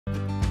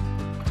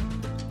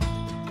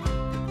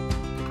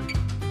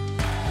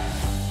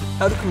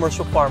How do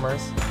commercial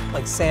farmers,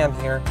 like Sam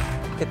here,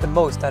 get the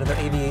most out of their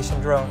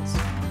aviation drones?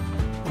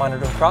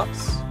 Monitoring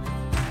crops,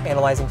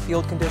 analyzing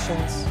field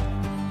conditions,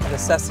 and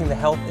assessing the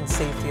health and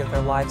safety of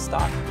their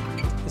livestock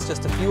is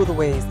just a few of the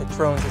ways that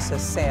drones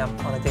assist Sam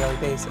on a daily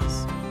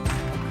basis.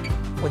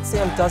 What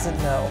Sam doesn't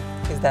know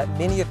is that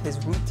many of his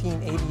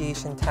routine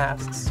aviation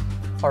tasks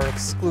are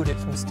excluded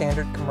from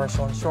standard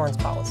commercial insurance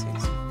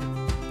policies.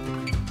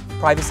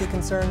 Privacy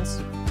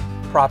concerns,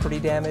 property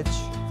damage,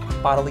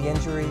 bodily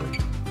injury,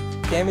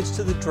 damage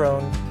to the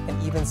drone,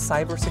 and even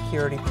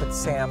cybersecurity put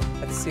Sam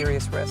at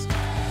serious risk.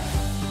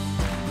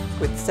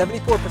 With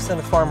 74%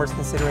 of farmers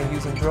considering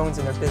using drones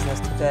in their business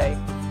today,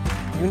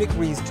 Munich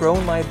Re's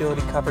drone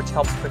liability coverage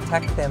helps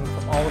protect them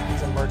from all of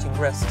these emerging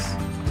risks.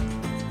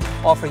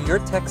 Offer your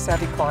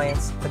tech-savvy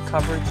clients the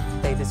coverage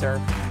they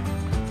deserve.